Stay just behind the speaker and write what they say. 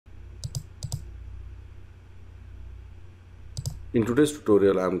In today's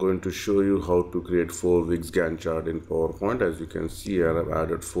tutorial, I'm going to show you how to create 4 weeks Gantt chart in PowerPoint. As you can see here, I've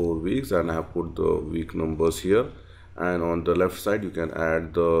added 4 weeks and I have put the week numbers here. And on the left side, you can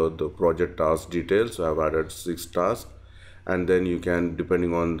add the project task details. So I've added 6 tasks. And then you can,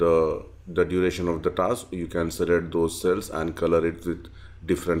 depending on the duration of the task, you can select those cells and color it with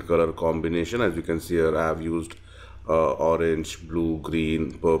different color combination. As you can see here, I have used orange, blue,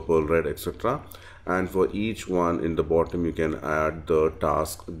 green, purple, red, etc. And for each one in the bottom you can add the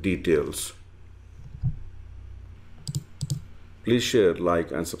task details. Please share,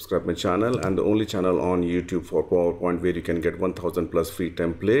 like and subscribe my channel, and the only channel on YouTube for PowerPoint where you can get 1000 plus free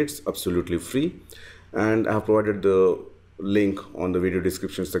templates absolutely free. And I have provided the link on the video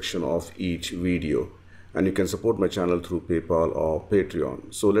description section of each video, and you can support my channel through PayPal or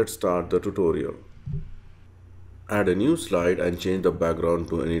Patreon. So let's start the tutorial. Add a new slide and change the background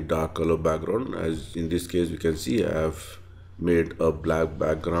to any dark color background. As in this case, you can see I have made a black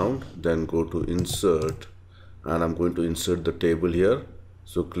background. Then go to insert, and I'm going to insert the table here.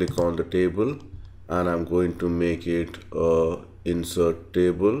 So click on the table and I'm going to make it a insert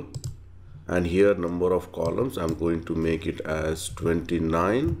table, and here number of columns I'm going to make it as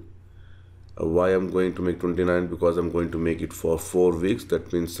 29. Why I'm going to make 29? Because I'm going to make it for 4 weeks.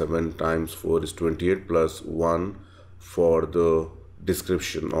 That means 7 times 4 is 28 plus 1 for the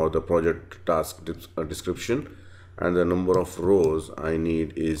description or the project task description. And the number of rows I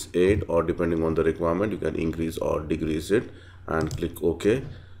need is 8, or depending on the requirement you can increase or decrease it, and click OK.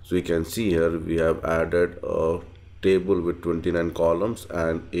 So you can see here we have added a table with 29 columns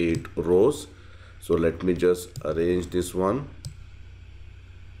and 8 rows. So let me just arrange this one.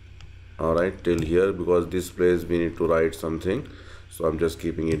 Alright, till here, because this place we need to write something, so I'm just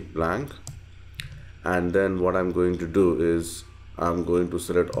keeping it blank. And then what I'm going to do is I'm going to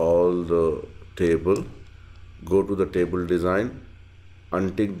select all the table, go to the table design,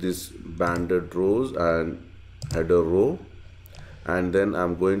 untick this banded rows and header row, and then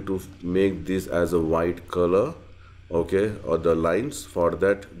I'm going to make this as a white color, okay, or the lines. For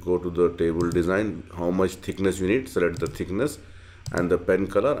that, go to the table design, how much thickness you need, select the thickness, and the pen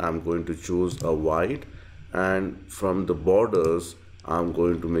color I'm going to choose a white, and from the borders I'm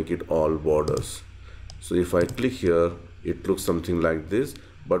going to make it all borders. So if I click here, it looks something like this.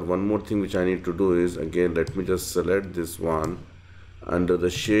 But one more thing which I need to do is, again, let me just select this one. Under the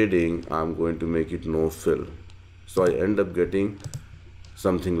shading I'm going to make it no fill, so I end up getting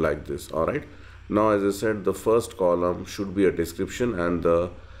something like this. Alright, now as I said, the first column should be a description and the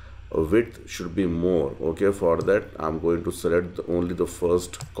width should be more. Okay, for that I'm going to select only the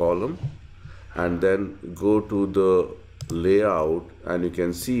first column and then go to the layout, and you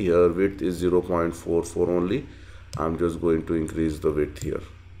can see here width is 0.44 only. I'm just going to increase the width here,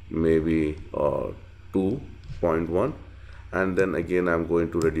 maybe 2.1, and then again I'm going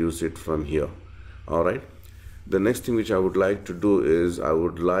to reduce it from here. Alright, the next thing which I would like to do is I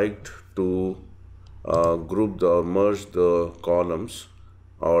would like to merge the columns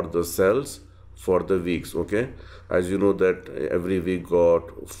or the cells for the weeks. Okay, as you know that every week got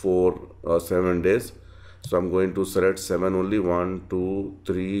 7 days, so I'm going to select 7 only, 1 2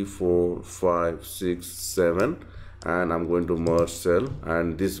 3 4 5 6 7, and I'm going to merge cell,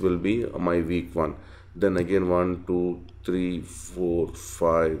 and this will be my week 1. Then again 1 2 3 4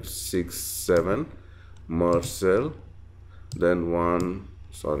 5 6 7, merge cell, then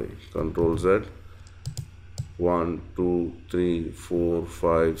Control Z, 1 2 3 4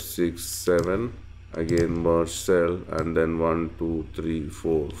 5 6 7, again merge cell, and then 1 2 3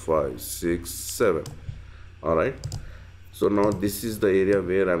 4 5 6 7. Alright, so now this is the area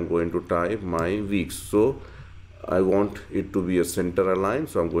where I'm going to type my weeks. So I want it to be a center align,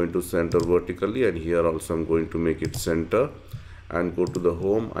 so I'm going to center vertically, and here also I'm going to make it center, and go to the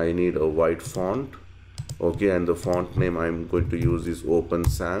home. I need a white font. Okay, and the font name I'm going to use is Open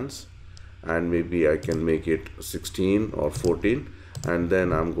Sans, and maybe I can make it 16 or 14, and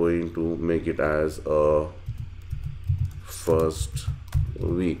then I'm going to make it as a first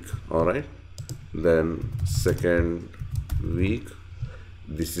week. Alright, then second week,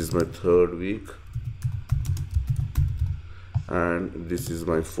 this is my third week, and this is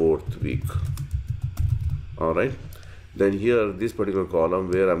my fourth week. Alright, then here this particular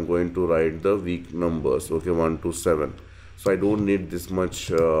column where I'm going to write the week numbers, okay, 1 to 7. So I don't need this much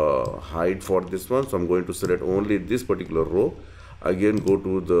height for this one, so I'm going to select only this particular row. Again, go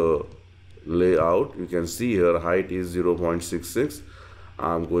to the layout, you can see here height is 0.66.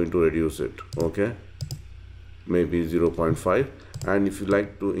 I'm going to reduce it, okay, maybe 0.5. and if you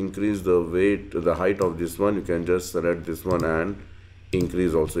like to increase the height of this one, you can just select this one and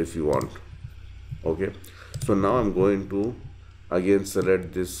increase also if you want. Okay, so now I'm going to Again,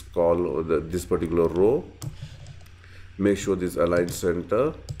 select this this particular row, make sure this align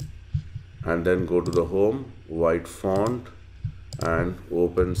center, and then go to the home, white font, and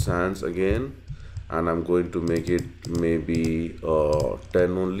open sans again, and I'm going to make it maybe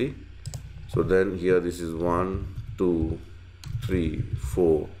 10 only. So then here this is 1 2 3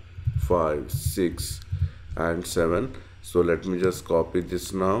 4 5 6 and 7. So let me just copy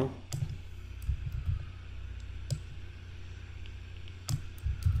this now.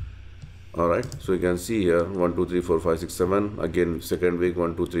 Alright, so you can see here 1 2 3 4 5 6 7. Again, second week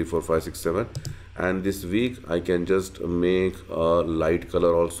 1 2 3 4 5 6 7. And this week I can just make a light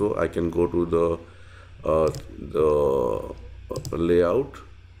color also. I can go to the layout,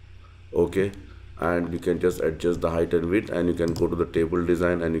 okay, and you can just adjust the height and width, and you can go to the table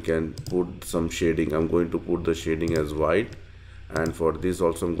design and you can put some shading. I'm going to put the shading as white, and for this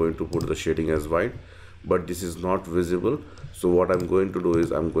also I'm going to put the shading as white, but this is not visible. So what I'm going to do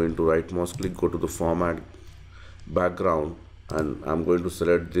is I'm going to right mouse click, go to the format background, and I'm going to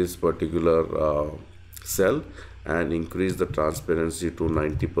select this particular cell and increase the transparency to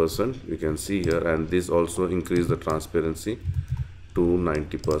 90%. You can see here, and this also increase the transparency to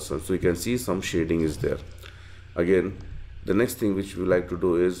 90%. So you can see some shading is there. Again, the next thing which we like to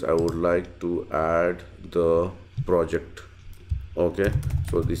do is I would like to add the project. Okay,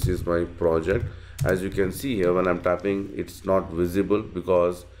 so this is my project. As you can see here, when I'm tapping, it's not visible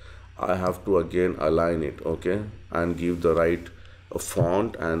because I have to again align it, okay, and give the right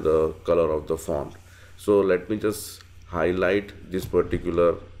font and the color of the font. So let me just highlight this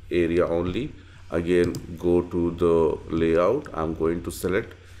particular area only. Again, go to the layout. I'm going to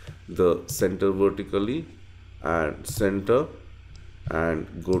select the center vertically and center,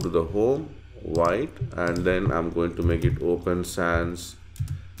 and go to the home, white, and then I'm going to make it open sans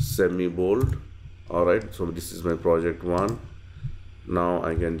semi bold. All right, so this is my project 1. Now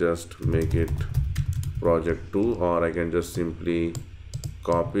I can just make it project 2, or I can just simply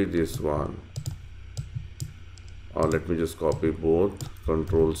copy this one, or let me just copy both,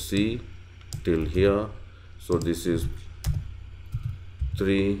 Control C till here. So this is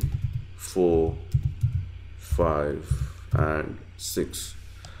 3 4 5 and 6.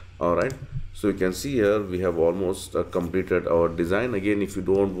 All right, so you can see here we have almost completed our design. Again, if you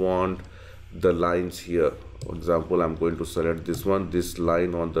don't want the lines here, for example, I'm going to select this one, this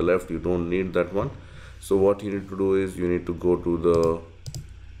line on the left, you don't need that one. So what you need to do is you need to go to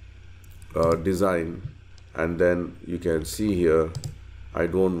the design, and then you can see here I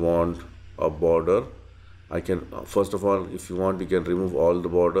don't want a border. I can first of all, if you want, you can remove all the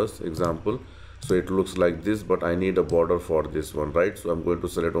borders, example, so it looks like this, but I need a border for this one, right? So I'm going to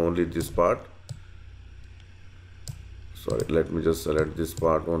select only this part. Sorry, let me just select this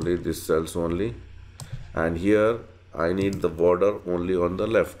part only, this cells only, and here I need the border only on the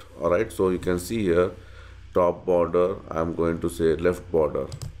left. All right, so you can see here top border, I'm going to say left border.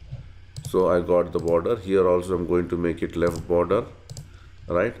 So I got the border here. Also I'm going to make it left border,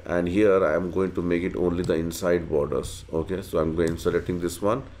 right? And here I am going to make it only the inside borders. Okay, so I'm going selecting this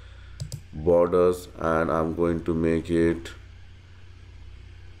one, borders, and I'm going to make it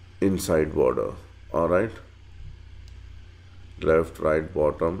inside border. All right, left, right,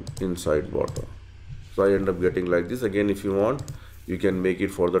 bottom, inside border. So I end up getting like this. Again, if you want, you can make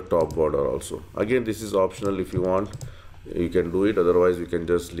it for the top border also. Again, this is optional. If you want, you can do it, otherwise you can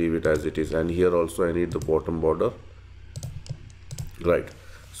just leave it as it is. And here also I need the bottom border, right?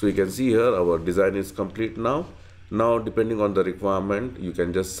 So you can see here our design is complete now. Now depending on the requirement, you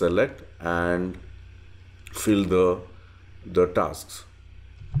can just select and fill the tasks.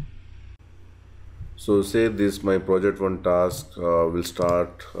 So say this my project 1 task will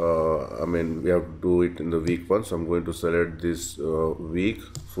start, I mean we have to do it in the week 1, so I'm going to select this week,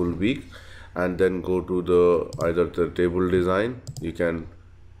 full week, and then go to the either the table design. You can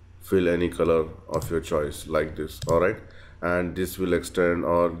fill any color of your choice like this. All right, and this will extend,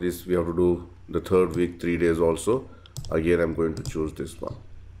 or this we have to do the 3rd week 3 days also. Again, I'm going to choose this one.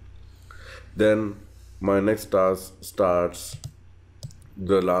 Then my next task starts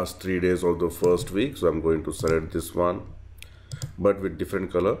the last 3 days of the 1st week, so I'm going to select this one, but with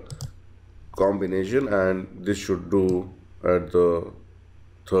different color combination, and this should do at the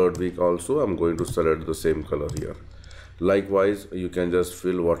 3rd week also. I'm going to select the same color here. Likewise, you can just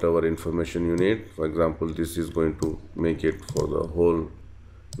fill whatever information you need. For example, this is going to make it for the whole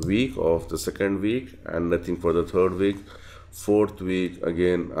week of the 2nd week, and nothing for the 3rd week. 4th week,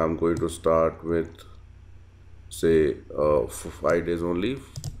 again I'm going to start with say 5 days only,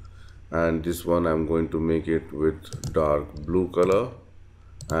 and this one I'm going to make it with dark blue color,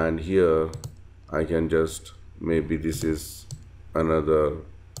 and here I can just maybe this is another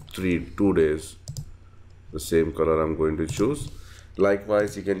 2 days, the same color I'm going to choose.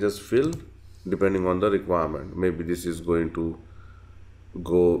 Likewise, you can just fill depending on the requirement. Maybe this is going to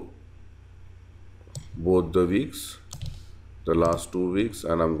go both the weeks, the last 2 weeks,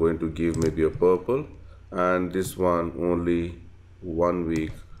 and I'm going to give maybe a purple, and this one only 1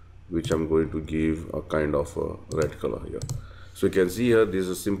 week, which I'm going to give a kind of a red color here. So you can see here, this is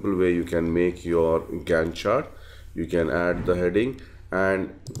a simple way you can make your Gantt chart. You can add the heading,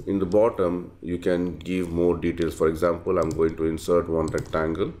 and in the bottom you can give more details. For example, I'm going to insert one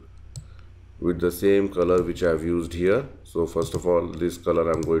rectangle with the same color which I have used here. So first of all, this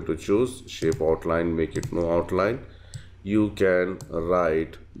color I'm going to choose, shape outline, make it no outline. You can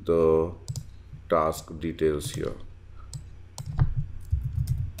write the task details here.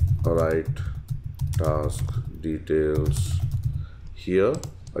 Write task details here.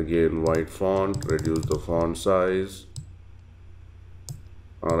 Again, white font, reduce the font size.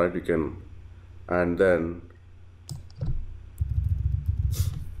 Alright, you can, and then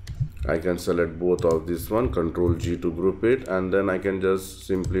I can select both of this one, Control G to group it, and then I can just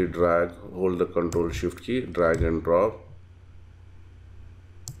simply drag, hold the Control Shift key, drag and drop.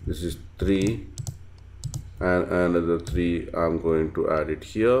 This is 3, and another 3 I'm going to add it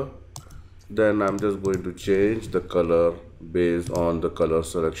here. Then I'm just going to change the color based on the color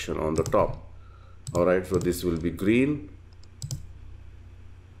selection on the top. Alright, so this will be green,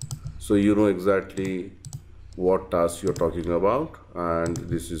 so you know exactly what task you're talking about. And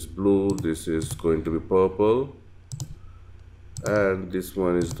this is blue, this is going to be purple, and this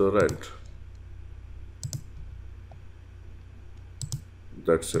one is the red.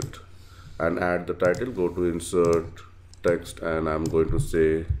 That's it. And add the title, go to insert text, and I'm going to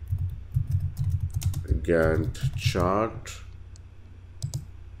say Gantt chart.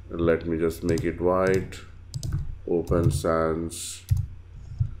 Let me just make it white, open sans,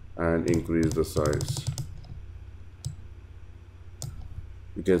 and increase the size.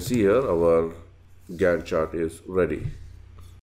 You can see here our Gantt chart is ready.